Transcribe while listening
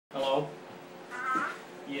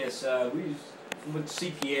Yes, we went to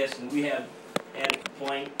CPS and we had a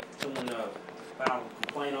complaint. Someone filed a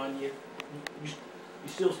complaint on you. You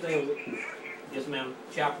still stay with it? Yes, ma'am.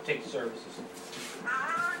 Child Protective Services.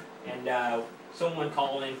 And someone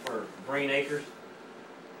called in for Green Acres.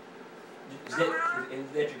 Is that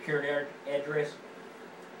your current address?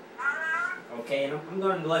 Okay, and I'm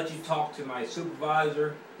going to let you talk to my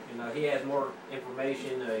supervisor. He has more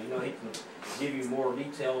information. He can give you more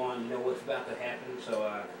detail on what's about to happen.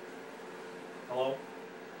 So, hello.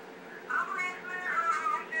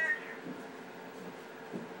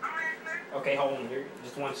 Okay, hold on here,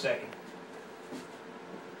 just 1 second.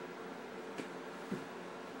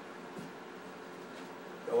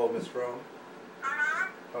 Hello, Ms. Strong.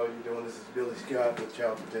 How are you doing? This is Billy Scott with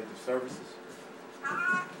Child Protective Services.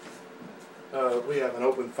 We have an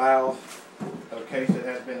open file, a case that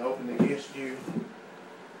has been opened against you.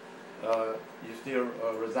 You still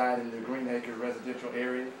reside in the Green Acres residential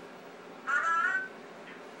area.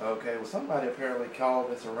 Okay, well, somebody apparently called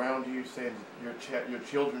that's around you, said your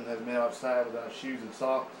children have been outside without shoes and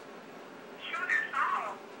socks. Shoes and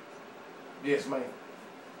socks? Yes, ma'am.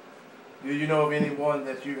 Do you know of anyone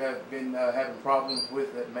that you have been having problems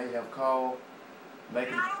with that may have called?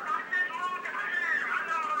 Making... No, I just moved to her. I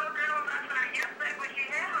know a little girl last night yesterday, but she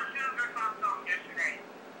had her shoes or socks on yesterday.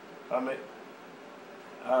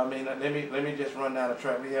 Let me just run down the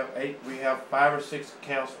track. We have 5 or 6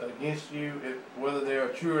 counts against you. Whether they are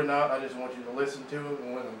true or not, I just want you to listen to it.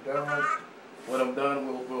 And when I'm done,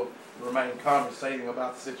 we'll remain conversating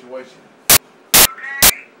about the situation.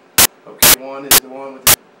 Okay. Okay. One is the one with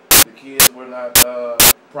the kids were not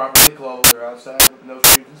properly clothed. They're outside with no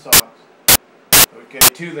shoes and socks. Okay.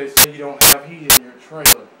 2, they say you don't have heat in your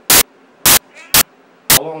trailer.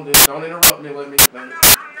 Hold on, don't interrupt me. Let me.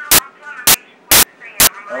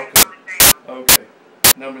 Okay.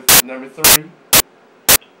 Number 3,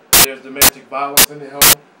 there's domestic violence in the home.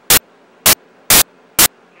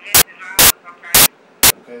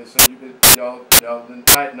 Okay, so y'all been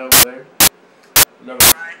tighten over there.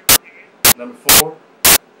 Number 4,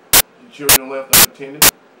 your children left unattended.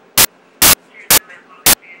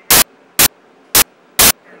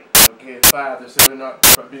 Okay, 5, they say they're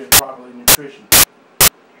not being properly nutritioned.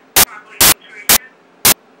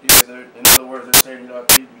 Yes, in other words, they're saying you're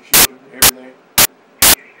not feeding your children, everything.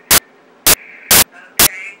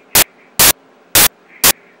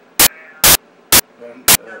 And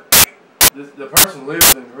the person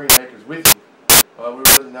lives in Green Acres with you. We're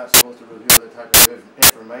really not supposed to reveal that type of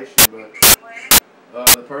information, but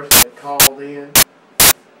the person that called in,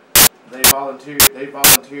 they volunteered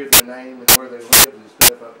their name and where they live and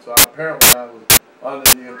stuff. So apparently I was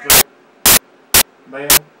under the impression, ma'am.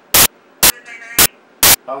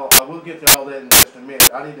 I will get to all that in just a minute.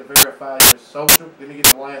 I need to verify your social. Let me get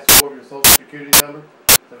the last 4 of your social security number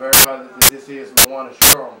to verify that this is Luana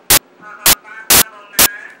Strong.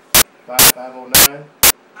 5509.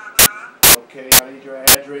 Okay, I need your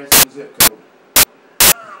address and zip code.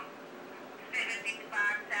 755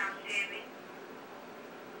 South Chevy.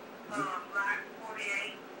 Block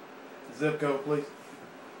 48. Zip code, please.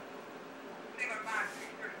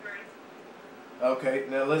 Okay,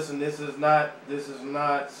 now listen, this is not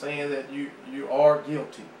saying that you are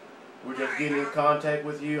guilty. We're just getting in contact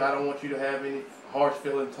with you. I don't want you to have any harsh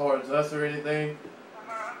feelings towards us or anything.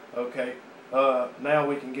 Okay. Now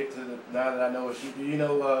we can get to now that I know it's you. Do you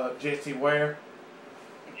know Jesse Ware?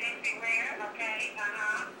 Jesse Ware, okay,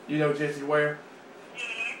 You know Jesse Ware?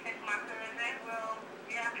 Yes, that's my cousin. Well,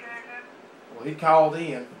 yeah, cousin. Well, he called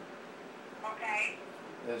in. Okay.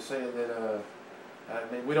 And said that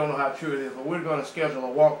we don't know how true it is, but we're going to schedule a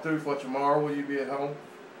walkthrough for tomorrow. Will you be at home?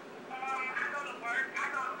 I go to work. I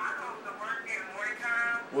go to work in morning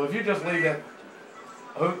time. Well, if you just leave that,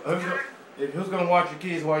 who's going to watch your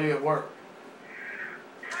kids while you're at work?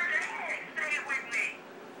 Her dad stayed with me.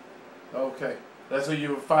 Okay, that's who you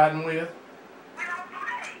were fighting with? We don't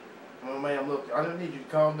fight. Well, ma'am, look, I don't need you to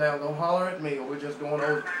calm down. Don't holler at me, or we're just going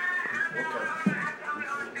over. Okay.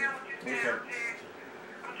 Okay.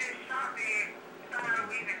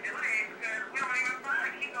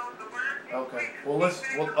 Okay. Well,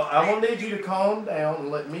 I won't need you to calm down and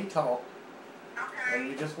let me talk. Okay. And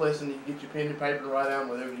you just listen. You get your pen and paper to write down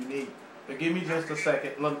whatever you need. But give me just a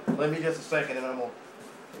second. Let me just a second, and let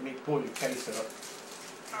me pull your case up.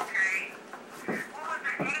 Okay. What was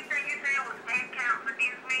the 8th thing you said was 8 counts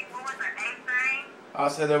against me? What was the 8th thing? I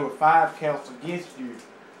said there were 5 counts against you.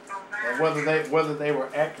 Oh, And whether they were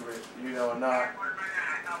accurate, or not.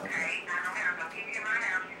 Okay. I don't have no TV in my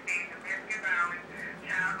house. You said domestic violence,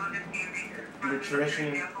 child unattended.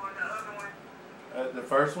 Nutrition. The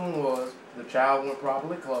first one was the child wasn't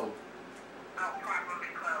properly clothed. Oh, properly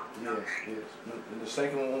clothed. Yes, yes. And the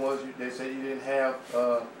second one was they said you didn't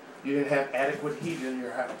have adequate heat in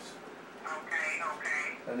your house. Okay,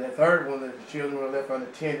 okay. And the third one that the children were left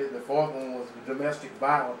unattended. The fourth one was the domestic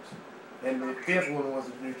violence, and the fifth one was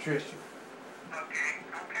the nutrition. Okay,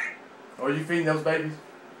 okay. Are you feeding those babies?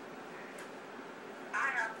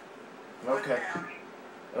 I know. Okay.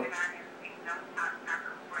 Okay.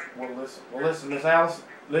 Well, listen, Miss Alice.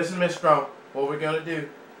 Listen, Miss Strong. What we're gonna do?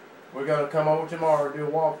 We're gonna come over tomorrow and do a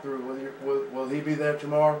walkthrough. Will he be there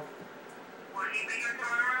tomorrow? Will he be here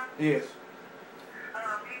tomorrow? Yes.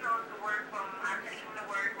 He goes to work I take him to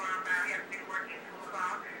work from he has to be working 2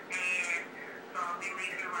 o'clock, and so we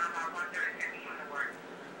leave him around about 1:30 to take him to work.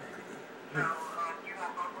 So, you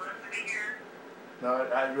want both of us to be here? No, it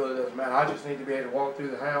really doesn't matter. I just need to be able to walk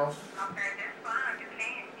through the house, Okay, that's fine. You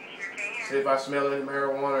can. You sure can. see if I smell any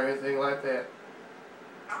marijuana or anything like that.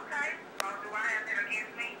 Okay. Do I have that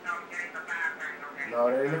against me? No, there ain't a bad thing, okay? No,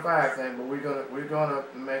 it ain't a fire thing, but we're gonna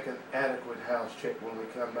make an adequate house check when we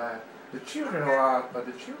come by. The children are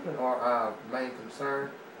our main concern.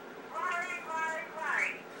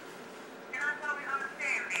 Right. And I totally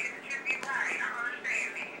understand that. It should be right. I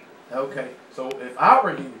understand that. Okay, so if I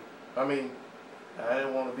were you, I mean, I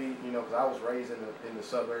didn't want to be, because I was raised in the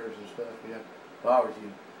suburbs and stuff, if I was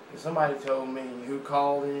you, if somebody told me who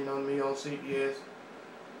called in on me on CPS,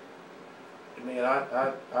 man,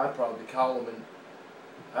 I'd probably call them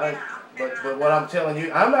but what I'm telling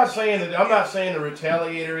you, I'm not saying to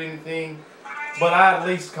retaliate or anything, but I'd at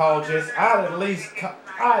least call Jesse. I'd at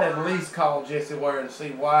least call Jesse Ware and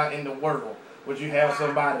see why in the world would you have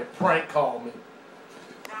somebody prank call me.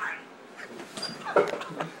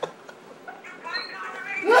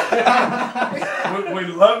 we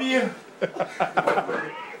love you.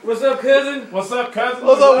 What's up, cousin? What's up, cousin?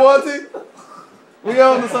 What's up, Wanty? We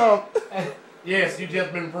on to something. Yes, you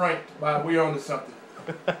just been pranked by we on to something.